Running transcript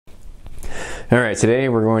Alright, today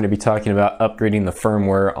we're going to be talking about upgrading the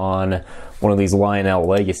firmware on one of these Lionel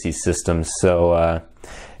Legacy systems. So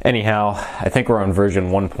anyhow, I think we're on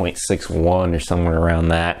version 1.61 or somewhere around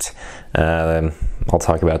that. I'll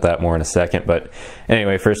talk about that more in a second, but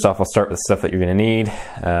anyway, first off I'll start with the stuff that you're going to need.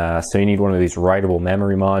 So you need one of these writable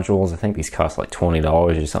memory modules. I think these cost like $20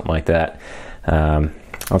 or something like that.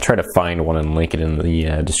 I'll try to find one and link it in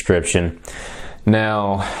the description.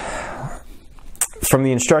 Now, from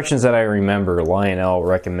the instructions that I remember, Lionel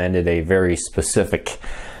recommended a very specific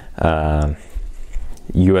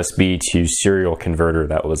USB to serial converter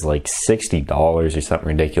that was like $60 or something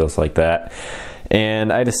ridiculous like that.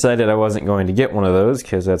 And I decided I wasn't going to get one of those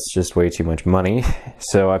because that's just way too much money.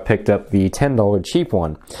 So I picked up the $10 cheap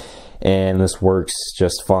one. And this works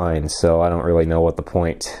just fine, so I don't really know what the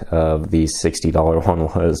point of the $60 one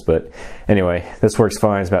was, but anyway, this works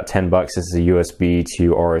fine. It's about 10 bucks. This is a USB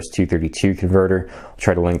to RS-232 converter. I'll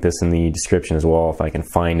try to link this in the description as well if I can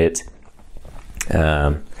find it.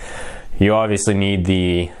 You obviously need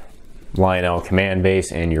the Lionel command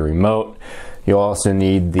base and your remote. You'll also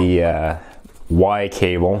need the Y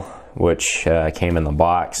cable, which came in the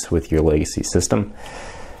box with your Legacy system.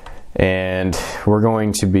 And we're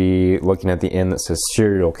going to be looking at the end that says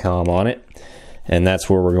serial comm on it, and that's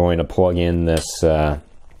where we're going to plug in this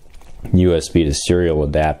USB to serial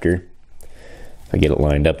adapter. If I get it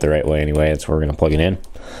lined up the right way anyway, that's where we're going to plug it in.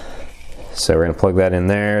 So we're going to plug that in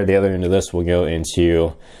there. The other end of this will go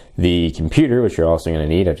into the computer, which you're also going to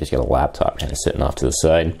need. I've just got a laptop kind of sitting off to the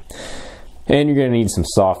side. And you're going to need some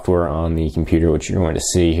software on the computer, which you're going to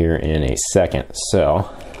see here in a second. So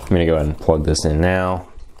I'm going to go ahead and plug this in now.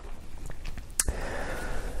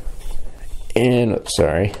 And, oops,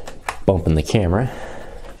 sorry, bumping the camera.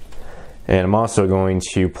 And I'm also going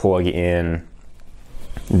to plug in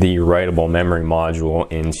the writable memory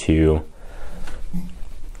module into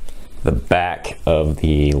the back of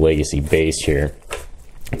the Legacy base here.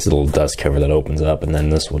 It's a little dust cover that opens up, and then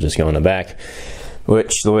this will just go in the back,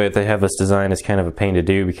 which the way that they have this design is kind of a pain to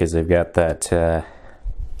do because they've got that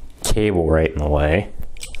cable right in the way.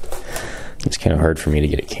 It's kind of hard for me to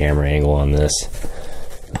get a camera angle on this,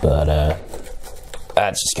 but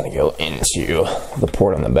that's just going to go into the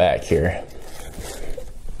port on the back here.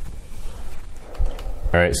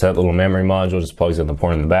 Alright, so that little memory module just plugs in the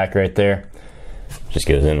port in the back right there. Just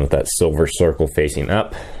goes in with that silver circle facing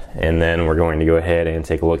up. And then we're going to go ahead and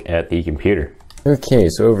take a look at the computer. Okay,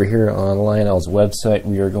 so over here on Lionel's website,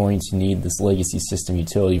 we are going to need this Legacy System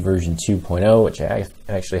Utility version 2.0, which I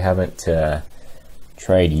actually haven't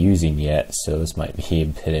tried using yet, so this might be a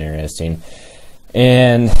bit interesting.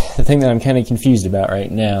 And the thing that I'm kind of confused about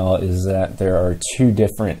right now is that there are two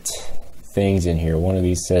different things in here. One of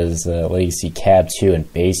these says Legacy Cab 2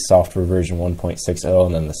 and base software version 1.60,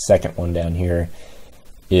 and then the second one down here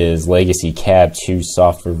is Legacy Cab 2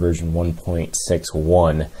 software version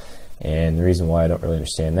 1.61. And the reason why I don't really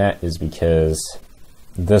understand that is because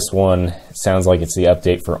this one sounds like it's the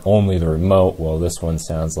update for only the remote, while this one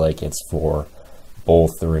sounds like it's for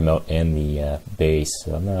both the remote and the base.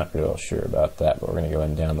 So I'm not real sure about that, but we're going to go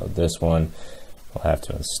ahead and download this one. We'll have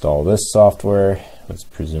to install this software, which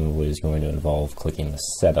presumably is going to involve clicking the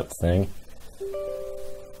setup thing. And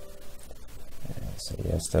say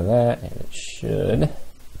yes to that, and it should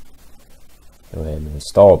go ahead and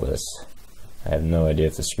install this. I have no idea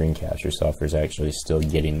if the screen capture software is actually still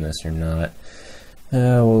getting this or not.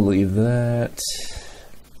 We'll leave that.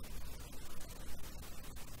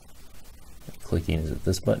 Clicking, is it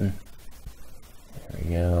this button? There we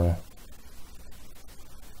go.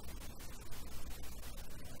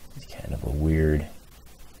 It's kind of a weird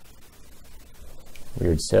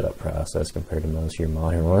setup process compared to most of your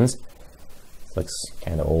modern ones. It looks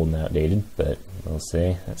kind of old and outdated, but we'll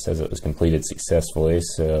see. It says it was completed successfully,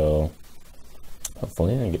 so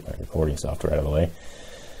hopefully I can get my recording software out of the way.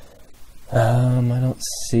 I don't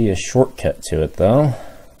see a shortcut to it though.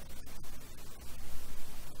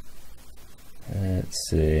 Let's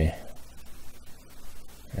see.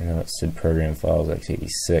 I know it said program files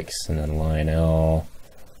x86 and then Lionel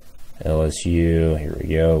LSU. Here we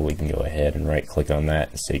go. We can go ahead and right click on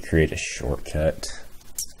that and say create a shortcut.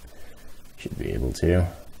 Should be able to.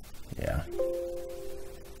 Yeah.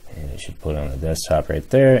 And it should put it on the desktop right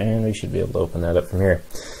there, and we should be able to open that up from here.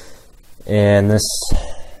 And this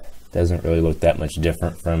doesn't really look that much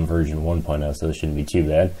different from version 1.0, so this shouldn't be too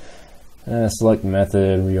bad. Select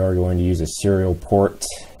method, we are going to use a serial port.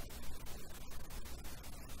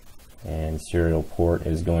 And serial port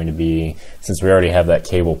is going to be, since we already have that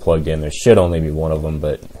cable plugged in, there should only be one of them,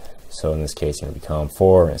 but so in this case it's going to be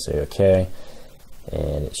COM4, and say OK.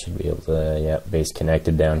 And it should be able to, yeah, base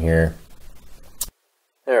connected down here.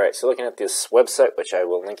 Alright, so looking at this website, which I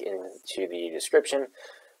will link into the description,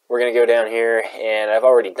 we're going to go down here, and I've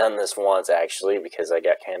already done this once actually because I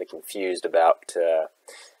got kind of confused about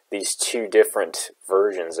these two different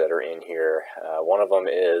versions that are in here. One of them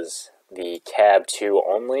is the CAB 2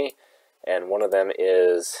 only, and one of them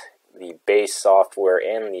is the base software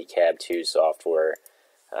and the CAB 2 software.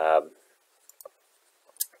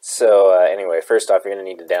 Anyway, first off, you're going to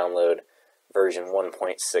need to download version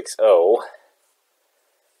 1.60.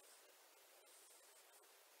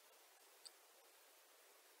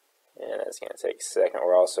 And it's going to take a second.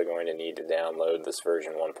 We're also going to need to download this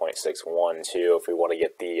version 1.61 too if we want to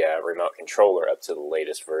get the remote controller up to the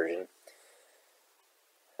latest version.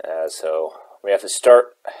 So we have to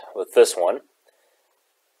start with this one.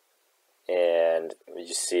 And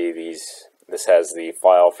you see this has the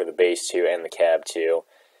file for the base 2 and the CAB 2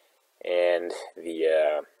 and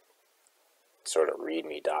the sort of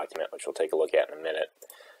README document, which we'll take a look at in a minute.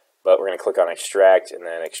 But we're going to click on extract and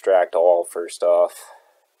then extract all first off,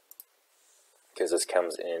 because this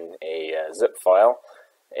comes in a zip file,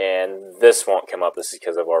 and this won't come up. This is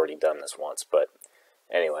because I've already done this once. But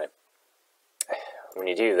anyway, when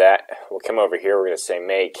you do that, we'll come over here. We're going to say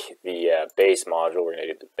make the base module. We're going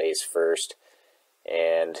to do the base first,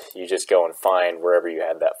 and you just go and find wherever you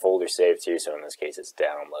have that folder saved to. So in this case, it's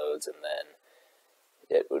downloads, and then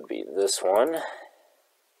it would be this one,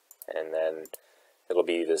 and then it'll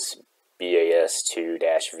be this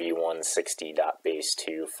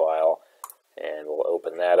bas2-v1.60.base2 file. And we'll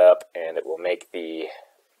open that up, and it will make the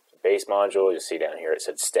base module. You'll see down here it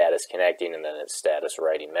said status connecting, and then it's status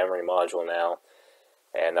writing memory module now.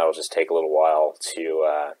 And that'll just take a little while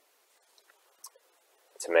to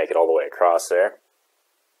make it all the way across there.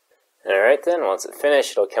 Alright then, once it's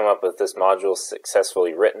finished, it'll come up with this module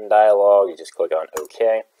successfully written dialog. You just click on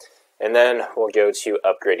OK. And then we'll go to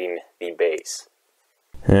upgrading the base.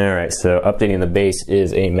 Alright, so updating the base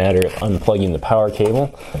is a matter of unplugging the power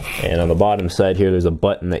cable, and on the bottom side here there's a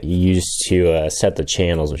button that you use to set the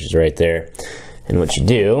channels, which is right there. And what you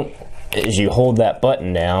do is you hold that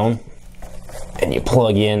button down and you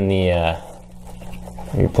plug in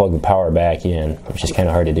you plug the power back in, which is kind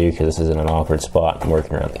of hard to do because this is in an awkward spot. I'm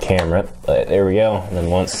working around the camera, but there we go. And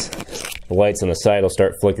then once the lights on the side will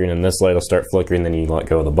start flickering and this light will start flickering, then you let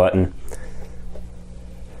go of the button.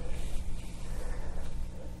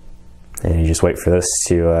 And you just wait for this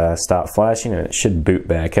to stop flashing, and it should boot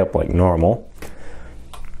back up like normal.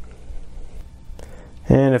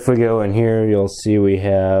 And if we go in here, you'll see we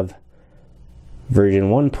have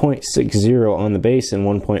version 1.60 on the base and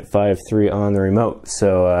 1.53 on the remote.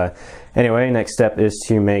 So anyway, next step is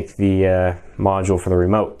to make the module for the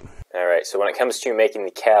remote. Alright, so when it comes to making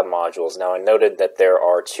the CAB modules, now I noted that there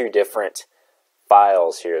are two different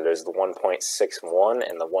files here. There's the 1.61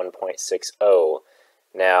 and the 1.60.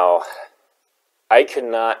 Now, I could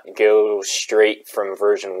not go straight from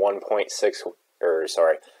version 1.6,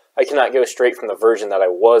 I cannot go straight from the version that I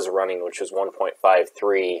was running, which was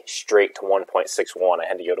 1.53, straight to 1.61. I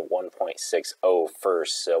had to go to 1.60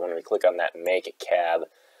 first. So when we click on that Make a CAB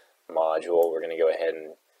module, we're going to go ahead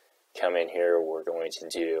and come in here. We're going to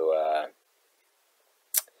do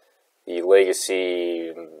the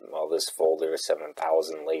Legacy, well, this folder,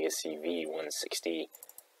 7000 Legacy v1.60.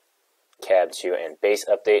 CAB 2 and base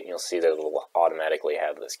update, and you'll see that it'll automatically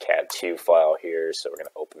have this CAB 2 file here. So we're going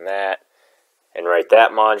to open that and write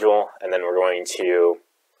that module, and then we're going to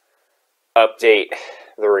update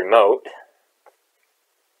the remote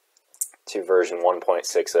to version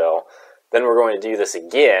 1.60. Then we're going to do this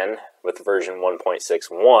again with version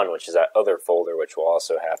 1.61, which is that other folder, which we'll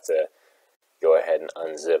also have to go ahead and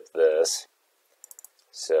unzip this.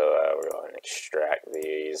 So we're going to extract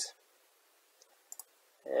these.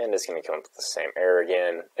 And it's going to come up with the same error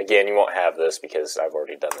again. Again, you won't have this because I've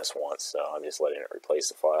already done this once, so I'm just letting it replace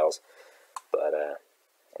the files. But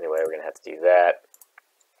anyway, we're going to have to do that.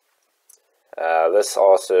 This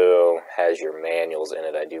also has your manuals in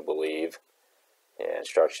it, I do believe. Yeah,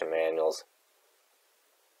 instruction manuals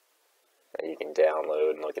that you can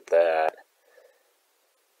download and look at that.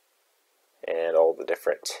 And all the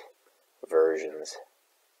different versions.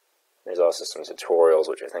 There's also some tutorials,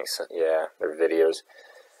 which I think, yeah, they're videos.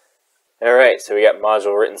 Alright, so we got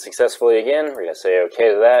module written successfully again. We're going to say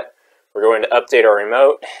OK to that. We're going to update our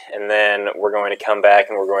remote, and then we're going to come back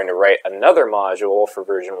and we're going to write another module for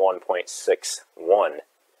version 1.61.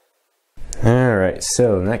 Alright,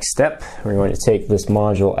 so next step, we're going to take this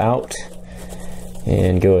module out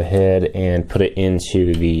and go ahead and put it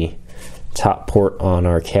into the top port on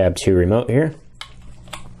our CAB 2 remote here.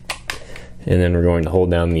 And then we're going to hold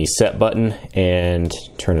down the set button and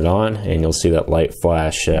turn it on, and you'll see that light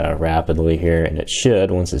flash rapidly here, and it should,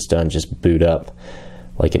 once it's done, just boot up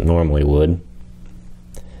like it normally would.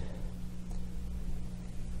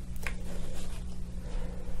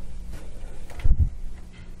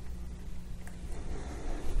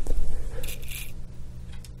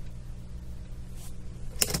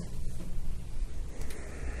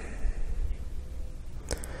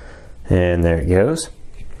 And there it goes.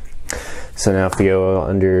 So now if we go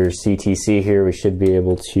under CTC here, we should be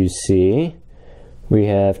able to see we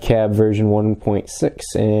have cab version 1.6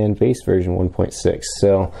 and base version 1.6.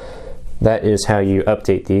 So that is how you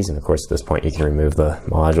update these, and of course at this point you can remove the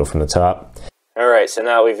module from the top. Alright, so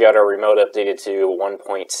now we've got our remote updated to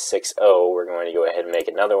 1.60. We're going to go ahead and make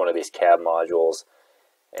another one of these cab modules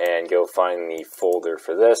and go find the folder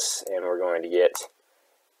for this, and we're going to get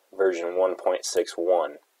version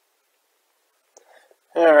 1.61.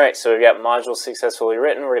 Alright, so we've got modules successfully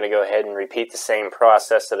written. We're going to go ahead and repeat the same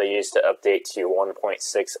process that I used to update to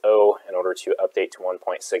 1.60 in order to update to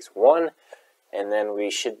 1.61, and then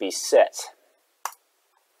we should be set.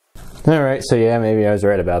 Alright, so yeah, maybe I was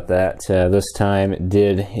right about that. This time it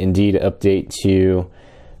did indeed update to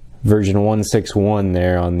version 1.61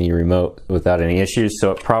 there on the remote without any issues,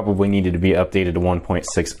 so it probably needed to be updated to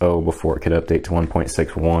 1.60 before it could update to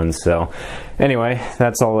 1.61. So anyway,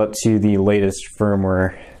 that's all up to the latest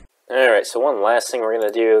firmware. Alright, so one last thing we're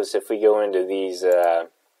going to do is if we go into these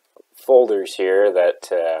folders here,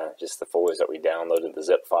 that just the folders that we downloaded, the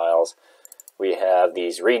zip files, we have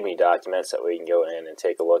these README documents that we can go in and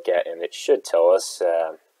take a look at, and it should tell us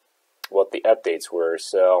what the updates were.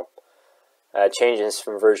 So changes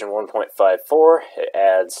from version 1.54, it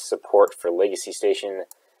adds support for Legacy Station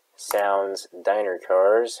Sounds Diner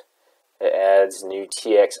Cars. It adds new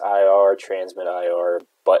TX-IR, Transmit IR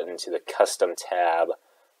button to the custom tab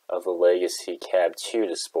of the Legacy Cab 2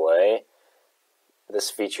 display.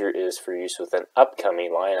 This feature is for use with an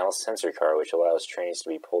upcoming Lionel sensor car, which allows trains to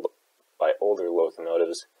be pulled by older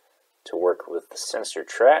locomotives to work with the sensor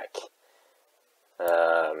track.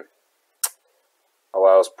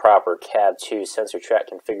 Allows proper Cab 2 sensor track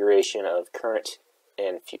configuration of current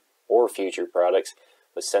and or future products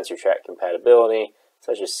with sensor track compatibility,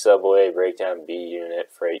 such as subway, breakdown B unit,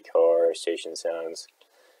 freight car, station sounds,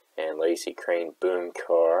 and Legacy crane boom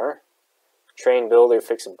car. Train builder,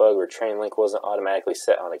 fix a bug where train link wasn't automatically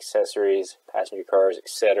set on accessories, passenger cars,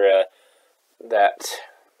 etc. That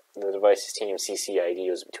the device's TMCC ID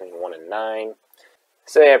was between 1 and 9.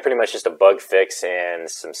 So yeah, pretty much just a bug fix and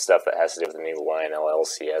some stuff that has to do with the new Lionel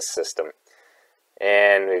LCS system.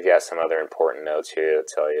 And we've got some other important notes here that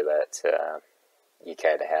tell you that you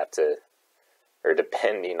kind of have to, or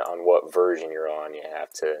depending on what version you're on, you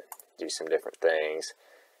have to do some different things.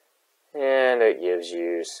 And it gives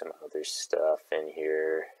you some other stuff in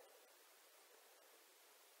here.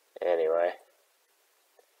 Anyway.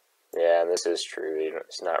 Yeah, and this is true.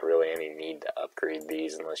 There's not really any need to upgrade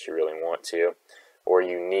these unless you really want to. Or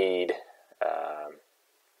you need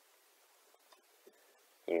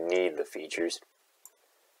the features.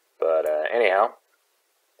 But anyhow,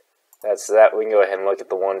 that's that. We can go ahead and look at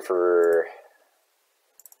the one for,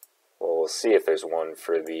 well, we'll see if there's one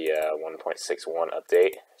for the 1.61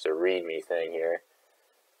 update. There's a README thing here.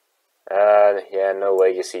 Yeah, no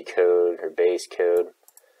legacy code or base code.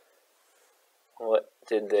 What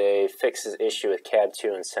did they fix this issue with Cab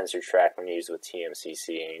 2 and sensor track when used with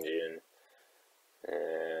TMCC engine?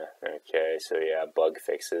 Okay, so yeah, bug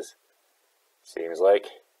fixes, seems like.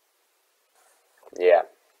 Yeah,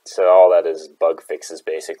 so all that is bug fixes,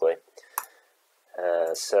 basically.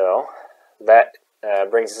 So that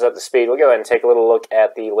brings us up to speed. We'll go ahead and take a little look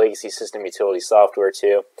at the Legacy System Utility software,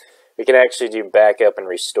 too. We can actually do backup and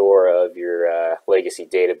restore of your Legacy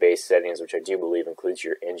database settings, which I do believe includes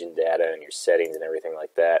your engine data and your settings and everything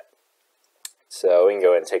like that. So we can go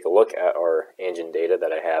ahead and take a look at our engine data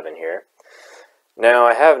that I have in here. Now,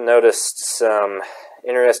 I have noticed some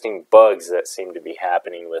interesting bugs that seem to be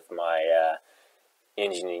happening with my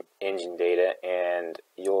engine data, and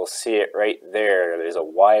you'll see it right there. There's a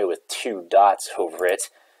Y with 2 dots over it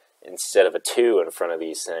instead of a 2 in front of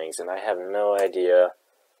these things, and I have no idea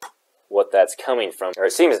what that's coming from. Or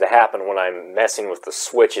it seems to happen when I'm messing with the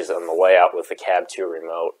switches on the layout with the Cab 2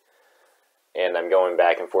 remote, and I'm going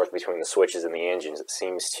back and forth between the switches and the engines. It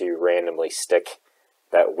seems to randomly stick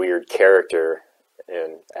that weird character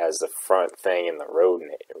and as the front thing in the road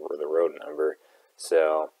or the road number.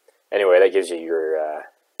 So anyway, that gives you your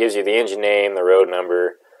the engine name, the road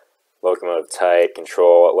number, locomotive type,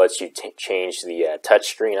 control. It lets you change the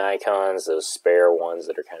touchscreen icons, those spare ones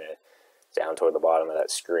that are kind of down toward the bottom of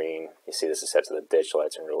that screen. You see this is set to the ditch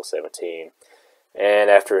lights in Rule 17. And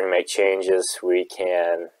after we make changes, we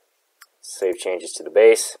can save changes to the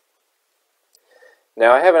base.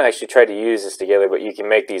 Now, I haven't actually tried to use this together, but you can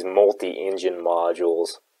make these multi-engine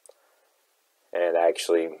modules and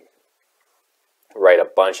actually write a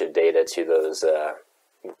bunch of data to those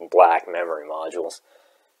black memory modules.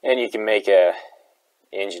 And you can make a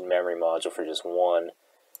engine memory module for just one.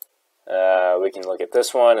 We can look at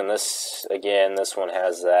this one, and this, again, this one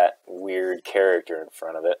has that weird character in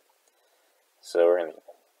front of it. So we're going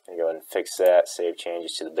to go ahead and fix that, save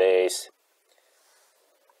changes to the base.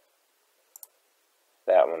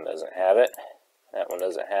 That one doesn't have it. That one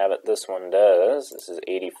doesn't have it. This one does. This is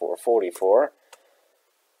 8444.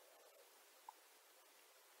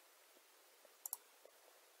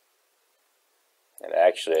 And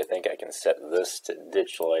actually, I think I can set this to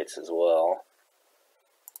ditch lights as well.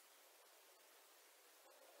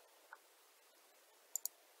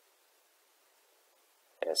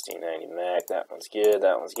 ST90 Mac, that one's good,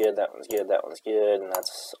 that one's good, that one's good, that one's good, and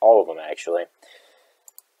that's all of them actually.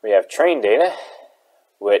 We have train data,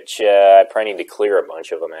 which I probably need to clear a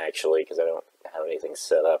bunch of them actually, because I don't have anything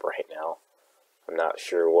set up right now. I'm not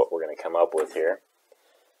sure what we're going to come up with here.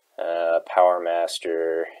 Power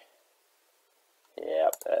Master,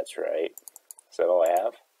 yep, that's right. Is that all I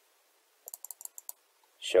have?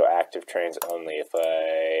 Show active trains only. If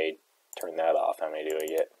I turn that off, how many do I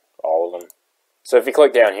get? All of them. So if you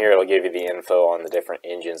click down here, it'll give you the info on the different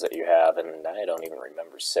engines that you have, and I don't even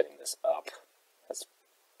remember setting this up. That's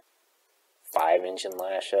 5-engine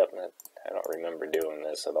lash up. I don't remember doing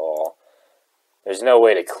this at all. There's no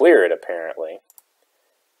way to clear it apparently.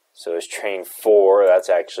 So there's train 4, that's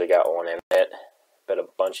actually got one in it. Bet a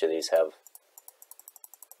bunch of these have.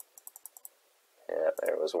 Yeah,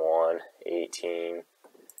 there was one. 18.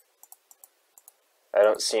 I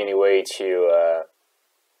don't see any way to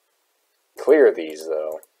clear these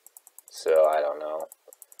though, so I don't know.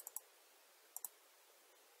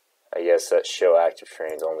 I guess that show active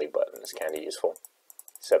trains only button is kind of useful.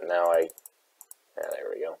 Except now there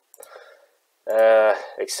we go.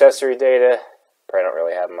 Accessory data, probably don't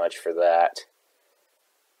really have much for that.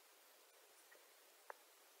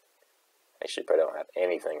 Actually, probably don't have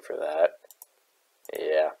anything for that.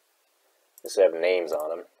 Yeah, just have names on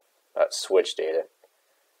them. Switch data.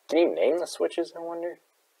 Can you name the switches, I wonder?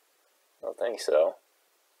 I don't think so.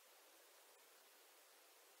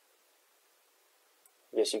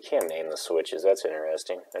 I guess you can name the switches. That's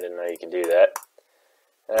interesting. I didn't know you could do that.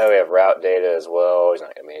 We have route data as well. There's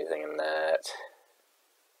not going to be anything in that.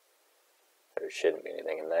 There shouldn't be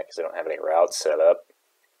anything in that because I don't have any routes set up.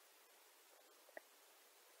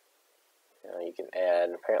 You can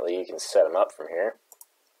add, apparently you can set them up from here.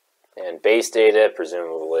 And base data,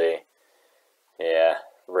 presumably, yeah,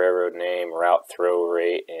 railroad name, route throw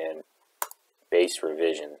rate, and base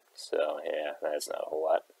revision. So yeah, that's not a whole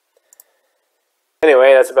lot.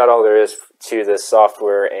 Anyway, that's about all there is to this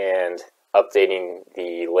software and updating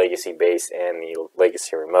the Legacy base and the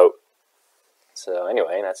Legacy remote. So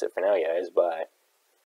anyway, that's it for now, guys. Bye.